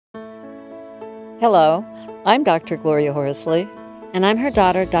Hello, I'm Dr. Gloria Horsley. And I'm her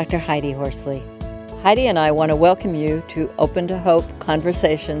daughter, Dr. Heidi Horsley. Heidi and I want to welcome you to Open to Hope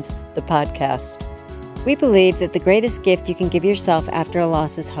Conversations, the podcast. We believe that the greatest gift you can give yourself after a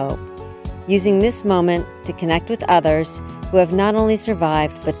loss is hope, using this moment to connect with others who have not only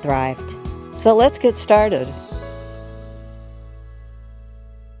survived but thrived. So let's get started.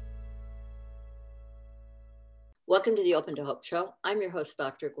 Welcome to the Open to Hope Show. I'm your host,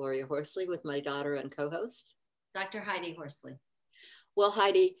 Dr. Gloria Horsley, with my daughter and co-host, Dr. Heidi Horsley. Well,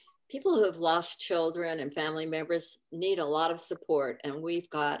 Heidi, people who have lost children and family members need a lot of support. And we've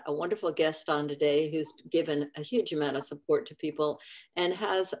got a wonderful guest on today who's given a huge amount of support to people and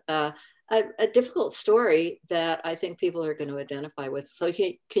has a difficult story that I think people are going to identify with. So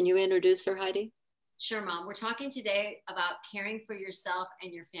can you introduce her, Heidi? Sure, Mom. We're talking today about caring for yourself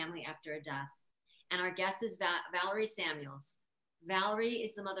and your family after a death. And our guest is Valerie Samuels. Valerie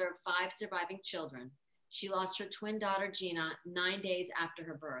is the mother of 5 surviving children. She lost her twin daughter, Gina, 9 days after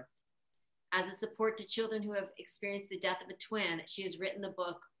her birth. As a support to children who have experienced the death of a twin, she has written the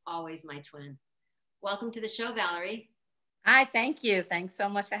book, Always My Twin. Welcome to the show, Valerie. Hi, thank you. Thanks so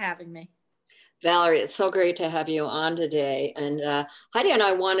much for having me. Valerie, it's so great to have you on today. And Heidi and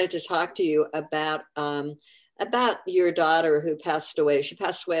I wanted to talk to you about your daughter who passed away. She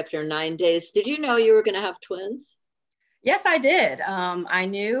passed away after 9 days. Did you know you were going to have twins? Yes, I did. I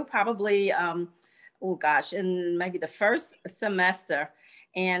knew probably, in maybe the first semester.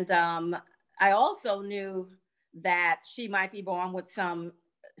 And I also knew that she might be born with some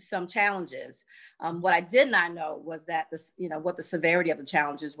challenges. What I did not know was that what the severity of the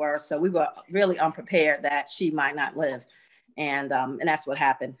challenges were. So we were really unprepared that she might not live. And that's what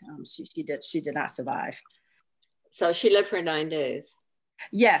happened. She did not survive. So she lived for 9 days.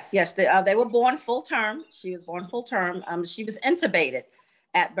 Yes. They were born full term. She was born full term. She was intubated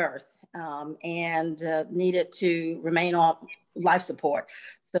at birth and needed to remain on life support.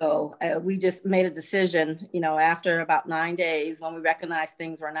 So we just made a decision, after about 9 days, when we recognized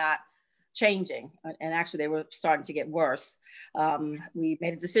things were not changing, and actually they were starting to get worse. We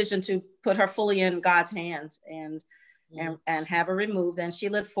made a decision to put her fully in God's hands and have her removed. And she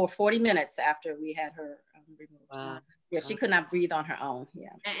lived for 40 minutes after we had her removed. Wow. Yeah, she could not breathe on her own.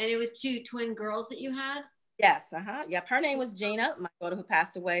 Yeah. And it was 2 twin girls that you had? Yes. Yep. Her name was Gina, my daughter who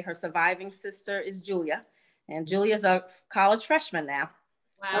passed away. Her surviving sister is Julia. And Julia's a college freshman now.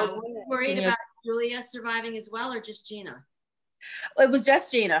 Wow. Were you worried about Julia surviving as well, or just Gina? It was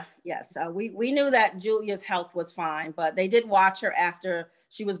just Gina. Yes. We knew that Julia's health was fine, but they did watch her after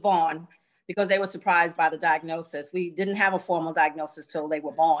she was born because they were surprised by the diagnosis. We didn't have a formal diagnosis till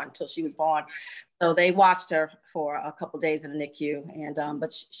she was born. So they watched her for a couple of days in the NICU,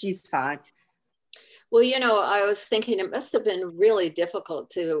 but she's fine. Well, I was thinking it must have been really difficult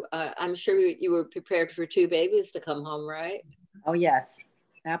to, I'm sure you were prepared for 2 babies to come home, right? Oh, yes,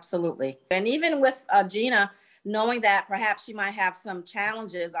 absolutely. And even with Gina, knowing that perhaps she might have some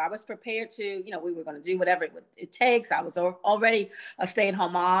challenges, I was prepared to, we were going to do whatever it takes. I was already a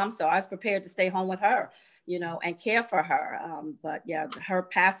stay-at-home mom, so I was prepared to stay home with her, and care for her. But yeah, her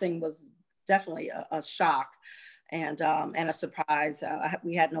passing was definitely a shock and a surprise.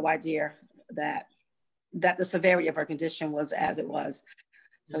 We had no idea that the severity of her condition was as it was.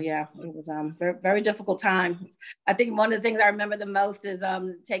 So yeah, it was very, very difficult time. I think one of the things I remember the most is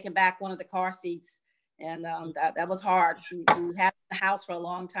taking back one of the car seats. And that was hard. We had the house for a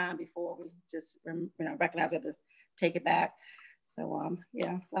long time before we just recognized we had to take it back. So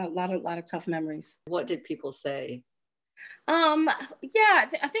yeah, a lot of tough memories. What did people say? I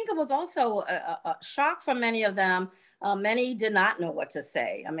think it was also a shock for many of them. Many did not know what to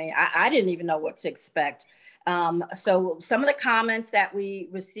say. I mean, I didn't even know what to expect. So some of the comments that we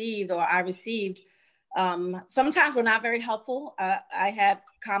received, or I received, sometimes were not very helpful. I had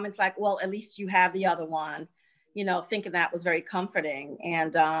comments like, well, at least you have the other one, thinking that was very comforting.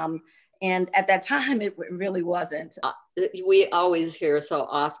 And at that time, it really wasn't. We always hear so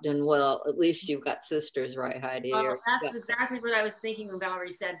often, well, at least you've got sisters, right, Heidi? Well, that's exactly what I was thinking when Valerie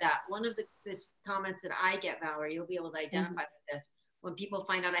said that. One of the comments that I get, Valerie, you'll be able to identify with this. When people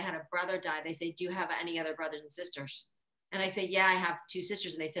find out I had a brother die, they say, do you have any other brothers and sisters? And I say, yeah, I have 2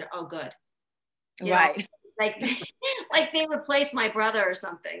 sisters. And they said, oh, good. Right. Like they replaced my brother or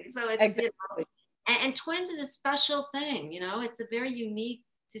something. So it's, exactly. And twins is a special thing, it's a very unique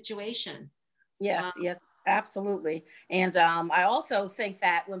situation. Yes, absolutely. And I also think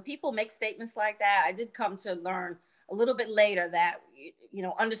that when people make statements like that, I did come to learn a little bit later that,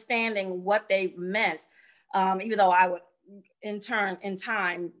 understanding what they meant, even though I would in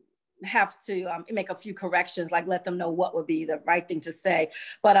time, have to make a few corrections, like let them know what would be the right thing to say.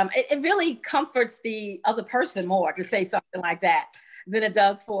 But it really comforts the other person more to say something like that than it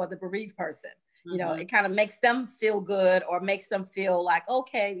does for the bereaved person. You know, it kind of makes them feel good, or makes them feel like,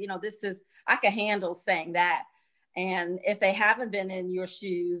 okay, you know, I can handle saying that. And if they haven't been in your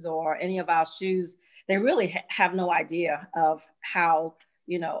shoes or any of our shoes, they really have no idea of how,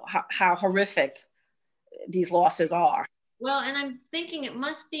 you know, how horrific these losses are. Well, and I'm thinking it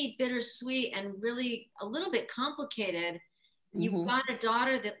must be bittersweet and really a little bit complicated. You've got a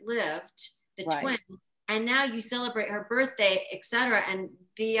daughter that lived, the twin, and now you celebrate her birthday, etc., and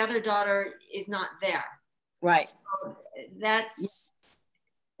the other daughter is not there. Right. So that's...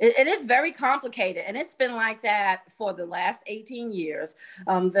 It is very complicated, and it's been like that for the last 18 years.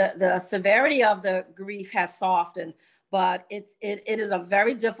 The severity of the grief has softened, but it is a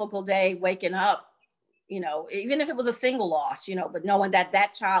very difficult day waking up, you know, even if it was a single loss, you know, but knowing that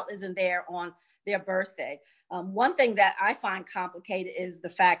that child isn't there on their birthday. One thing that I find complicated is the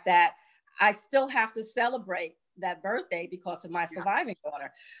fact that I still have to celebrate that birthday because of my surviving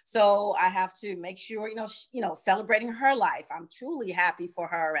daughter. So I have to make sure, you know, celebrating her life. I'm truly happy for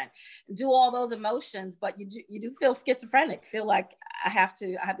her and do all those emotions, but you do feel schizophrenic, feel like I have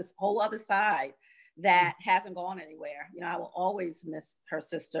this whole other side that hasn't gone anywhere. You know, I will always miss her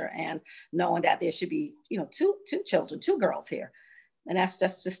sister, and knowing that there should be, you know, two children, two girls here. And that's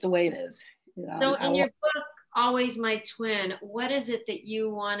just the way it is. You know, so in your book, Always My Twin, what is it that you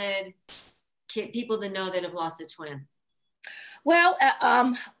wanted people to know that have lost a twin? Well,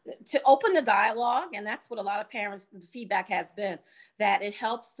 to open the dialogue, and that's what a lot of parents, the feedback has been, that it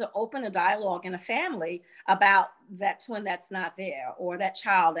helps to open a dialogue in a family about that twin that's not there, or that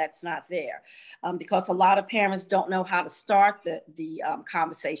child that's not there, because a lot of parents don't know how to start the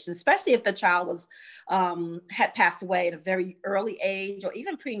conversation, especially if the child had passed away at a very early age, or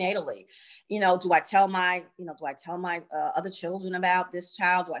even prenatally. You know, do I tell my other children about this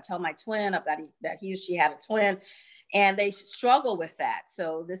child? Do I tell my twin about that he or she had a twin? And they struggle with that.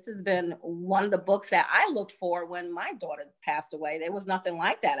 So this has been one of the books that I looked for when my daughter passed away. There was nothing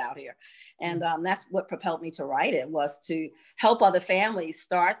like that out here. And that's what propelled me to write it, was to help other families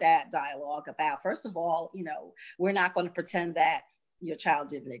start that dialogue about, first of all, you know, we're not going to pretend that your child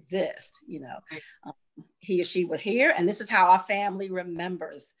didn't exist. You know, he or she were here, and this is how our family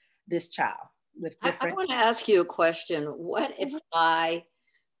remembers this child with different... I want to ask you a question. What if I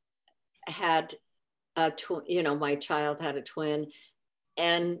had you know, my child had a twin,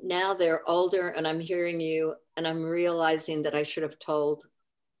 and now they're older, and I'm hearing you, and I'm realizing that I should have told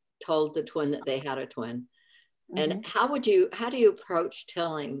the twin that they had a twin. And how do you approach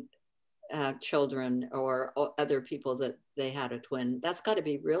telling children or other people that they had a twin? That's got to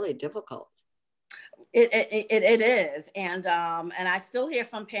be really difficult. It is, and I still hear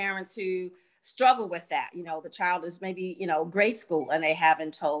from parents who struggle with that. You know, the child is maybe, you know, grade school and they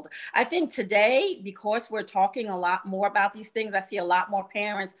haven't told. I think today, because we're talking a lot more about these things, I see a lot more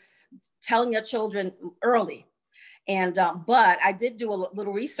parents telling their children early. And but I did do a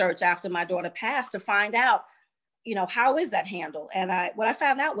little research after my daughter passed to find out, you know, how is that handled? And what I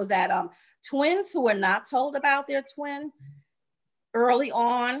found out was that twins who were not told about their twin early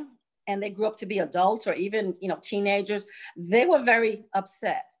on, and they grew up to be adults or even, you know, teenagers, they were very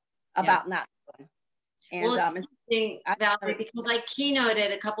upset about not doing. And Valerie, because I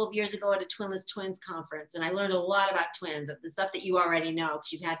keynoted a couple of years ago at a Twinless Twins conference, and I learned a lot about twins, the stuff that you already know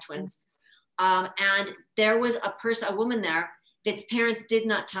because you've had twins. And there was a woman there that's parents did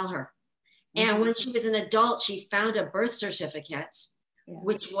not tell her. And when she was an adult, she found a birth certificate,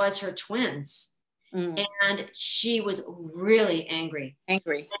 which was her twins. And she was really angry.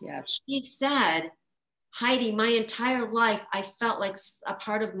 Yes. She said, Heidi, my entire life, I felt like a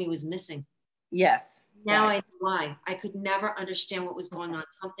part of me was missing. Yes. Now I know why. I could never understand what was going on.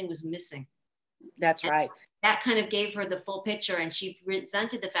 Something was missing. That's right. That kind of gave her the full picture, and she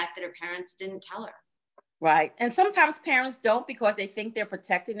resented the fact that her parents didn't tell her. Right. And sometimes parents don't, because they think they're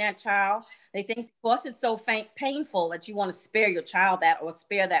protecting that child. They think because it's so painful that you want to spare your child that, or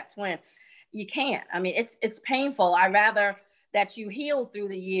spare that twin. You can't. I mean, it's painful. I rather that you heal through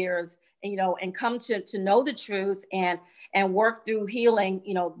the years, and, you know, and come to know the truth and work through healing,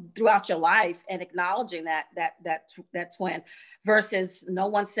 you know, throughout your life, and acknowledging that twin, versus no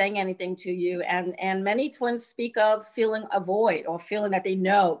one saying anything to you. And many twins speak of feeling a void, or feeling that they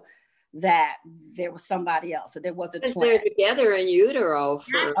know that there was somebody else, or there was a twin. They're together in utero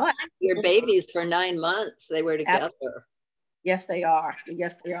for your babies for 9 months. They were together. Absolutely. Yes, they are.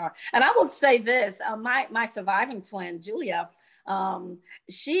 Yes, they are. And I will say this, my surviving twin, Julia, Um,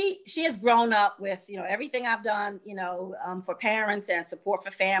 she has grown up with, everything I've done, for parents and support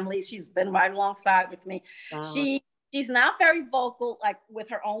for families. She's been right alongside with me. Wow. She's not very vocal, like with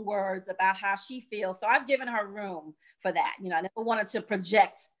her own words about how she feels. So I've given her room for that. I never wanted to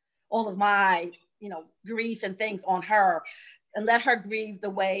project all of my, grief and things on her and let her grieve the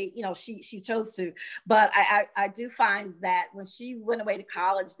way, she chose to. But I do find that when she went away to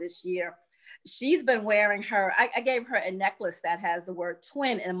college this year, she's been wearing I gave her a necklace that has the word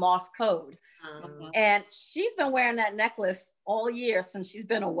twin in Morse code. And she's been wearing that necklace all year since she's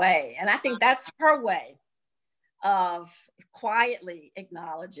been away. And I think that's her way of quietly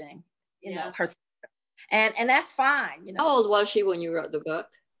acknowledging, her sister. And that's fine. How old was she when you wrote the book?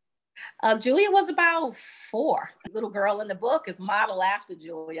 Julia was about 4. The little girl in the book is modeled after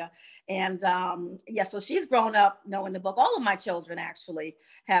Julia. And so she's grown up knowing the book. All of my children actually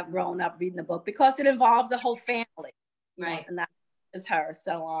have grown up reading the book because it involves the whole family. Right. And that is her.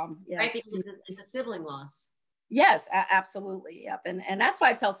 So, right, because it's a sibling loss. Yes, absolutely. Yep. And that's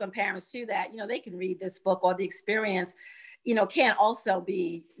why I tell some parents too that, they can read this book, or the experience, can also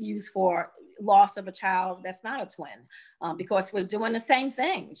be used for loss of a child that's not a twin, because we're doing the same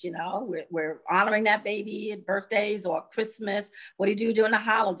things. We're honoring that baby at birthdays or Christmas. What do you do during the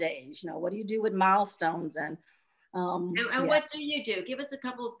holidays? What do you do with milestones? And what do you do? Give us a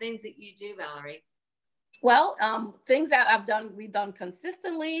couple of things that you do, Valerie. Well, things that we've done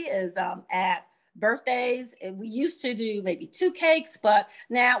consistently is at birthdays. And we used to do maybe 2 cakes, but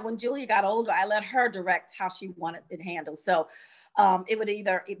now when Julia got older, I let her direct how she wanted it handled. So it would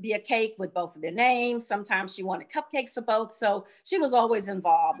either be a cake with both of their names. Sometimes she wanted cupcakes for both. So she was always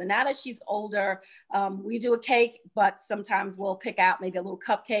involved. And now that she's older, we do a cake, but sometimes we'll pick out maybe a little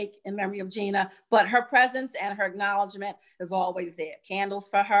cupcake in memory of Gina. But her presence and her acknowledgement is always there. Candles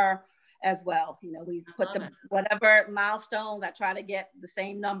for her as well. We put whatever milestones, I try to get the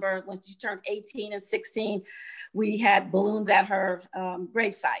same number. When she turned 18 and 16, we had balloons at her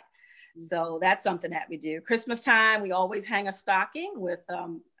gravesite. So that's something that we do. Christmas time, we always hang a stocking with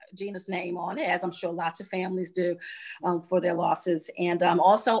Gina's name on it, as I'm sure lots of families do for their losses. And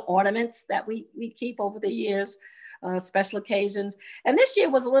also ornaments that we keep over the years. Special occasions. And this year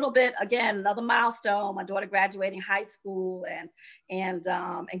was a little bit, again, another milestone. My daughter graduating high school and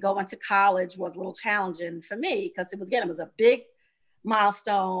going to college was a little challenging for me because it was a big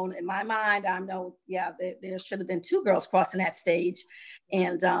milestone. In my mind, I know, there should have been 2 girls crossing that stage.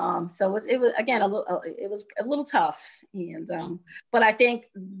 And so it was again, it was a little tough. And but I think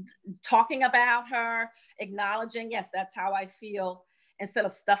talking about her, acknowledging, yes, that's how I feel, instead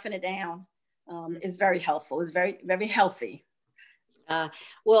of stuffing it down, is very helpful. Is very, very healthy.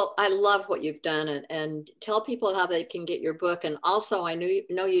 Well, I love what you've done, and tell people how they can get your book. And also, I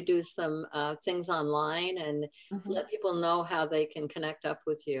know you do some things online, and let people know how they can connect up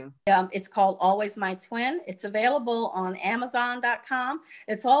with you. It's called Always My Twin. It's available on Amazon.com.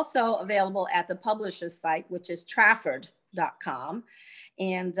 It's also available at the publisher's site, which is Trafford.com.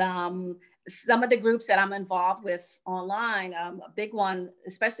 And some of the groups that I'm involved with online, a big one,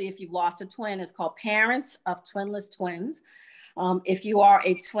 especially if you've lost a twin, is called Parents of Twinless Twins. If you are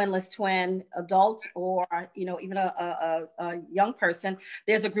a twinless twin adult, or even a young person,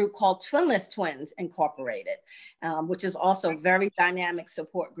 there's a group called Twinless Twins Incorporated, which is also very dynamic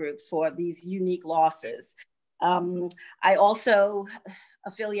support groups for these unique losses. I also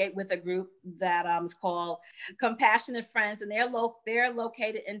affiliate with a group that is called Compassionate Friends, and they're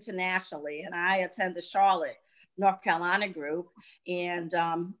located internationally. And I attend the Charlotte, North Carolina group, and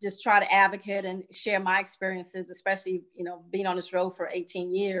just try to advocate and share my experiences, especially, being on this road for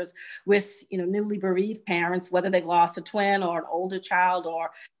 18 years with, newly bereaved parents, whether they've lost a twin or an older child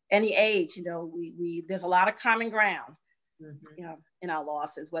or any age. There's a lot of common ground, in our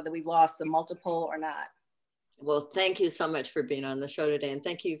losses, whether we've lost the multiple or not. Well, thank you so much for being on the show today. And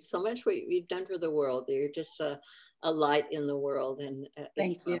thank you so much for what you've done for the world. You're just a light in the world, and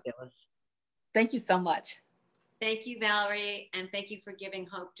it's fabulous. Thank you so much. Thank you, Valerie. And thank you for giving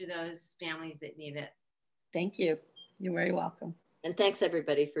hope to those families that need it. Thank you. You're very welcome. And thanks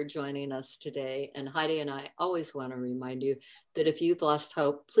everybody for joining us today. And Heidi and I always want to remind you that if you've lost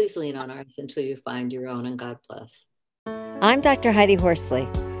hope, please lean on ours until you find your own, and God bless. I'm Dr. Heidi Horsley.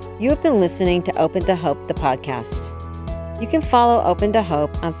 You have been listening to Open to Hope, the podcast. You can follow Open to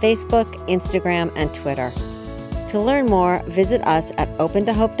Hope on Facebook, Instagram, and Twitter. To learn more, visit us at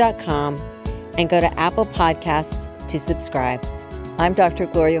opentohope.com and go to Apple Podcasts to subscribe. I'm Dr.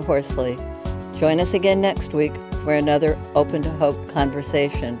 Gloria Horsley. Join us again next week for another Open to Hope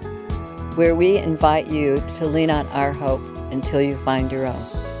conversation, where we invite you to lean on our hope until you find your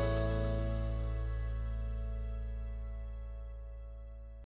own.